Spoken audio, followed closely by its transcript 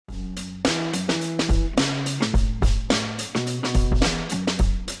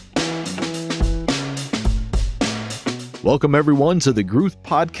Welcome everyone to the Gruth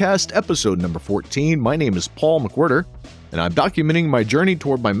Podcast, episode number 14. My name is Paul McWhirter, and I'm documenting my journey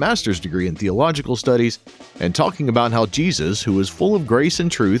toward my master's degree in theological studies and talking about how Jesus, who is full of grace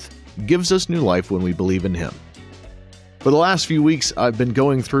and truth, gives us new life when we believe in Him. For the last few weeks, I've been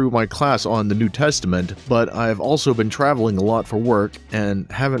going through my class on the New Testament, but I've also been traveling a lot for work and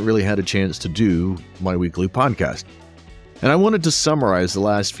haven't really had a chance to do my weekly podcast. And I wanted to summarize the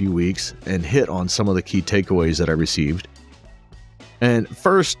last few weeks and hit on some of the key takeaways that I received. And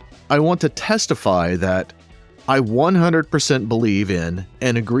first, I want to testify that I 100% believe in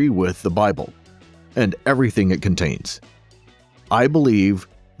and agree with the Bible and everything it contains. I believe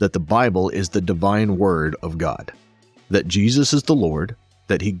that the Bible is the divine word of God, that Jesus is the Lord,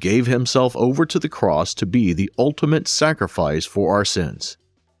 that He gave Himself over to the cross to be the ultimate sacrifice for our sins,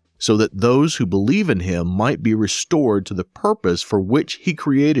 so that those who believe in Him might be restored to the purpose for which He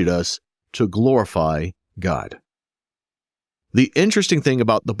created us, to glorify God. The interesting thing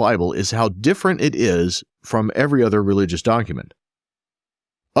about the Bible is how different it is from every other religious document.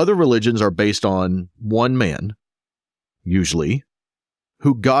 Other religions are based on one man, usually,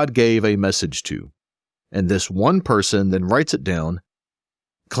 who God gave a message to, and this one person then writes it down,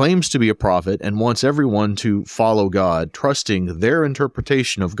 claims to be a prophet, and wants everyone to follow God, trusting their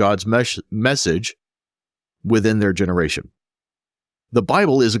interpretation of God's message within their generation. The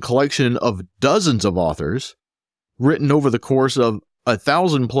Bible is a collection of dozens of authors written over the course of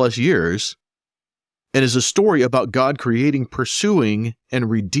 1,000+ years, and is a story about God creating, pursuing, and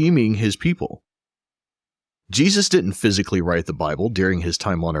redeeming His people. Jesus didn't physically write the Bible during His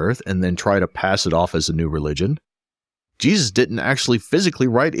time on earth and then try to pass it off as a new religion. Jesus didn't actually physically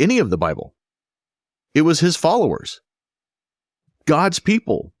write any of the Bible. It was His followers, God's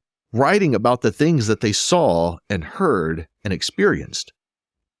people, writing about the things that they saw and heard and experienced.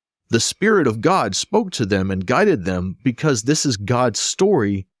 The Spirit of God spoke to them and guided them because this is God's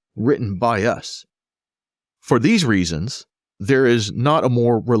story written by us. For these reasons, there is not a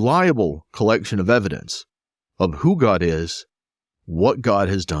more reliable collection of evidence of who God is, what God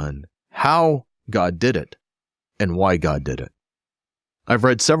has done, how God did it, and why God did it. I've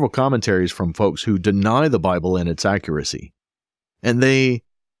read several commentaries from folks who deny the Bible and its accuracy, and they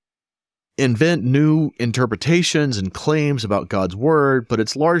invent new interpretations and claims about God's Word, but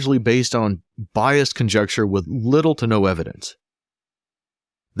it's largely based on biased conjecture with little to no evidence.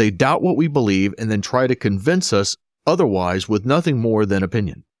 They doubt what we believe and then try to convince us otherwise with nothing more than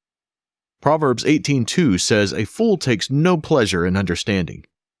opinion. Proverbs 18:2 says, "A fool takes no pleasure in understanding,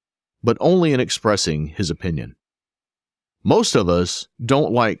 but only in expressing his opinion." Most of us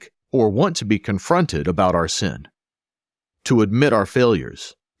don't like or want to be confronted about our sin, to admit our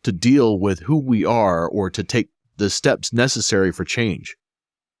failures, to deal with who we are, or to take the steps necessary for change.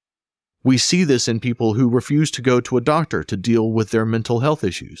 We see this in people who refuse to go to a doctor to deal with their mental health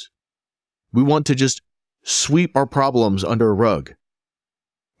issues. We want to just sweep our problems under a rug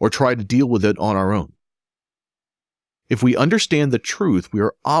or try to deal with it on our own. If we understand the truth, we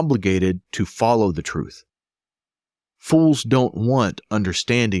are obligated to follow the truth. Fools don't want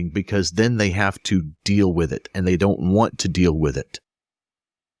understanding because then they have to deal with it, and they don't want to deal with it.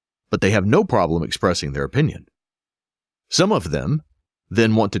 But they have no problem expressing their opinion. Some of them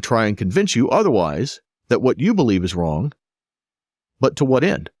then want to try and convince you otherwise, that what you believe is wrong. But to what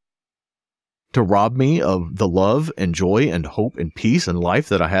end? To rob me of the love and joy and hope and peace and life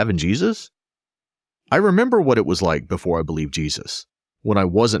that I have in Jesus? I remember what it was like before I believed Jesus, when I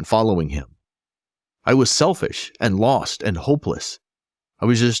wasn't following Him. I was selfish and lost and hopeless. I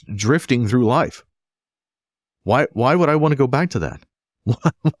was just drifting through life. Why would I want to go back to that?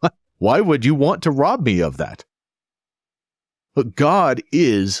 Why would you want to rob me of that? But God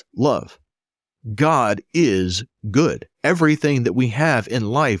is love. God is good. Everything that we have in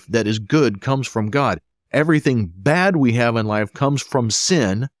life that is good comes from God. Everything bad we have in life comes from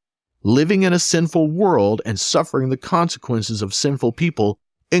sin, living in a sinful world and suffering the consequences of sinful people,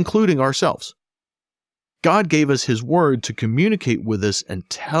 including ourselves. God gave us His Word to communicate with us and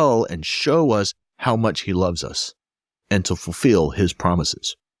tell and show us how much He loves us and to fulfill His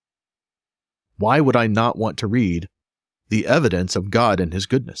promises. Why would I not want to read the evidence of God and His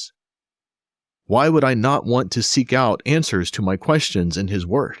goodness? Why would I not want to seek out answers to my questions in His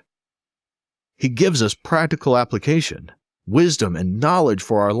Word? He gives us practical application, wisdom, and knowledge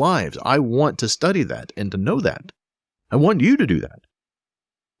for our lives. I want to study that and to know that. I want you to do that.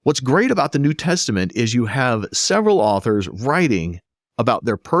 What's great about the New Testament is you have several authors writing about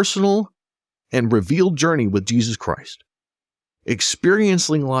their personal and revealed journey with Jesus Christ,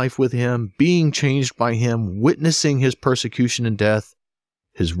 experiencing life with Him, being changed by Him, witnessing His persecution and death,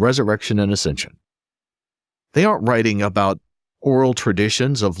 His resurrection and ascension. They aren't writing about oral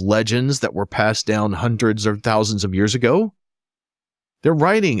traditions of legends that were passed down hundreds or thousands of years ago. They're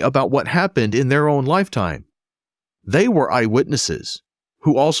writing about what happened in their own lifetime. They were eyewitnesses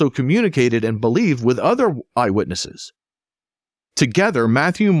who also communicated and believed with other eyewitnesses. Together,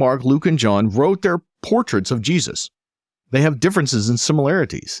 Matthew, Mark, Luke, and John wrote their portraits of Jesus. They have differences and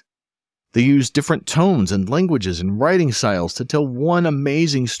similarities. They use different tones and languages and writing styles to tell one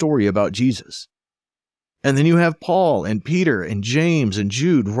amazing story about Jesus. And then you have Paul and Peter and James and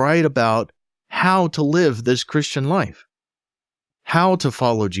Jude write about how to live this Christian life, how to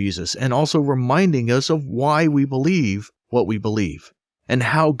follow Jesus, and also reminding us of why we believe what we believe and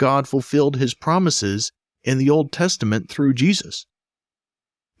how God fulfilled his promises in the Old Testament through Jesus.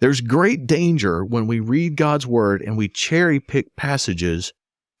 There's great danger when we read God's word and we cherry-pick passages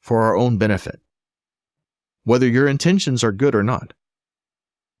for our own benefit, whether your intentions are good or not.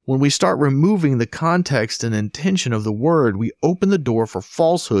 When we start removing the context and intention of the word, we open the door for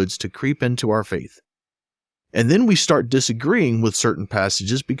falsehoods to creep into our faith. And then we start disagreeing with certain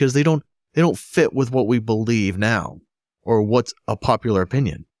passages because they don't fit with what we believe now or what's a popular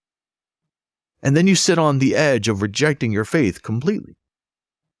opinion. And then you sit on the edge of rejecting your faith completely.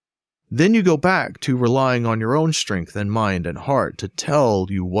 Then you go back to relying on your own strength and mind and heart to tell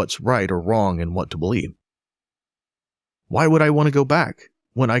you what's right or wrong and what to believe. Why would I want to go back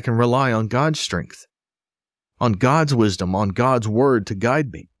when I can rely on God's strength, on God's wisdom, on God's word to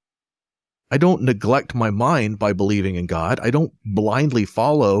guide me? I don't neglect my mind by believing in God. I don't blindly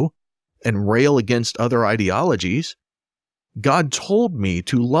follow and rail against other ideologies. God told me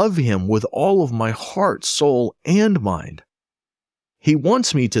to love him with all of my heart, soul, and mind. He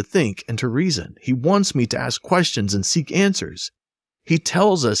wants me to think and to reason. He wants me to ask questions and seek answers. He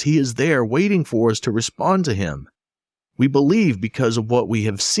tells us he is there waiting for us to respond to him. We believe because of what we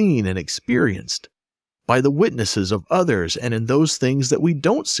have seen and experienced, by the witnesses of others and in those things that we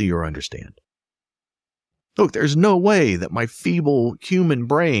don't see or understand. Look, there's no way that my feeble human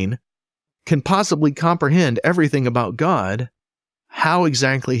brain can possibly comprehend everything about God, how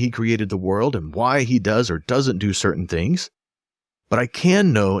exactly he created the world and why he does or doesn't do certain things. But I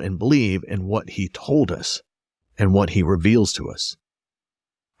can know and believe in what he told us and what he reveals to us.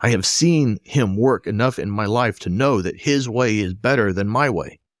 I have seen him work enough in my life to know that his way is better than my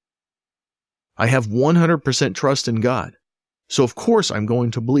way. I have 100% trust in God, so of course I'm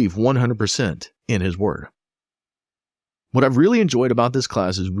going to believe 100% in his word. What I've really enjoyed about this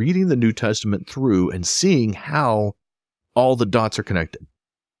class is reading the New Testament through and seeing how all the dots are connected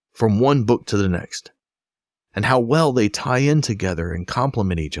from one book to the next, and how well they tie in together and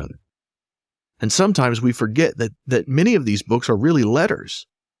complement each other. And sometimes we forget that many of these books are really letters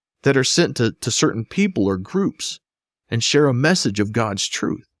that are sent to certain people or groups and share a message of God's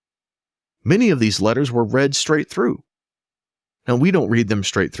truth. Many of these letters were read straight through. And we don't read them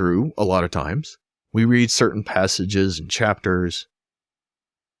straight through a lot of times. We read certain passages and chapters.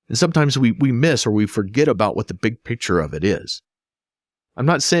 And sometimes we miss or we forget about what the big picture of it is. I'm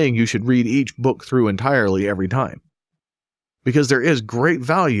not saying you should read each book through entirely every time, because there is great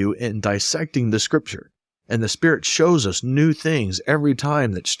value in dissecting the scripture, and the Spirit shows us new things every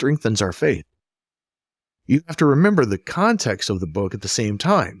time that strengthens our faith. You have to remember the context of the book at the same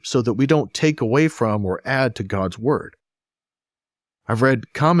time, so that we don't take away from or add to God's word. I've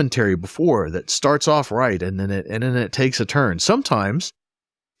read commentary before that starts off right and then it takes a turn. Sometimes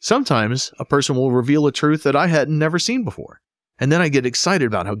a person will reveal a truth that I had never seen before. And then I get excited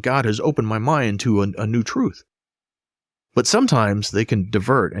about how God has opened my mind to a new truth. But sometimes they can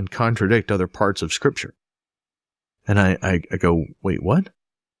divert and contradict other parts of Scripture. And I go, wait, what?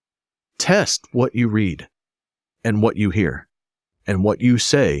 Test what you read and what you hear and what you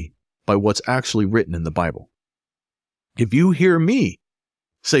say by what's actually written in the Bible. If you hear me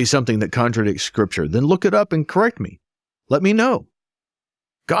say something that contradicts Scripture, then look it up and correct me. Let me know.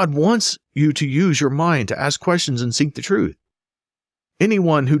 God wants you to use your mind to ask questions and seek the truth.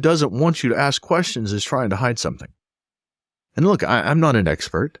 Anyone who doesn't want you to ask questions is trying to hide something. And look, I'm not an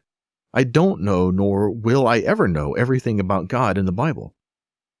expert. I don't know, nor will I ever know everything about God in the Bible.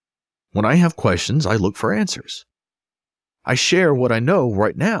 When I have questions, I look for answers. I share what I know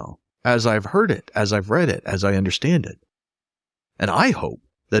right now, as I've heard it, as I've read it, as I understand it. And I hope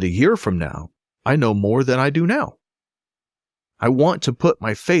that a year from now, I know more than I do now. I want to put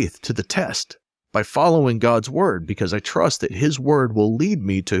my faith to the test by following God's word, because I trust that his word will lead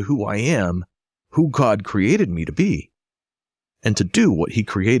me to who I am, who God created me to be, and to do what he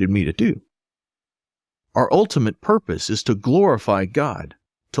created me to do. Our ultimate purpose is to glorify God,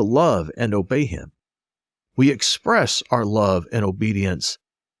 to love and obey him. We express our love and obedience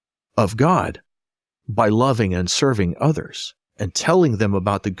of God by loving and serving others and telling them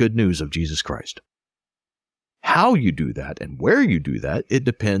about the good news of Jesus Christ. How you do that and where you do that, it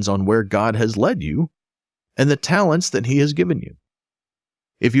depends on where God has led you and the talents that He has given you.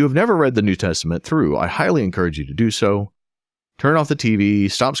 If you have never read the New Testament through, I highly encourage you to do so. Turn off the TV,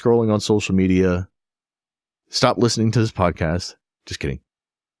 stop scrolling on social media, stop listening to this podcast. Just kidding.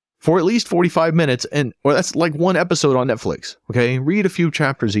 For at least 45 minutes, or that's like one episode on Netflix, okay? Read a few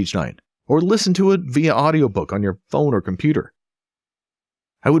chapters each night, or listen to it via audiobook on your phone or computer.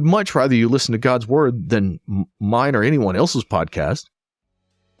 I would much rather you listen to God's Word than mine or anyone else's podcast.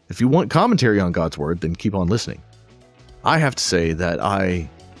 If you want commentary on God's Word, then keep on listening. I have to say that I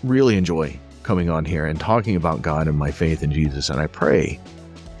really enjoy coming on here and talking about God and my faith in Jesus, and I pray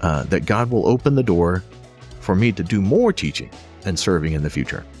that God will open the door for me to do more teaching and serving in the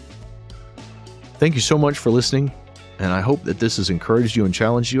future. Thank you so much for listening, and I hope that this has encouraged you and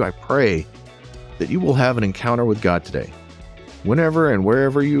challenged you. I pray that you will have an encounter with God today. Whenever and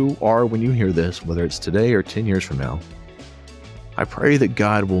wherever you are when you hear this, whether it's today or 10 years from now, I pray that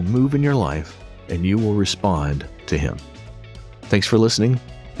God will move in your life and you will respond to Him. Thanks for listening,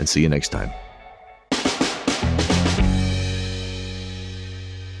 and see you next time.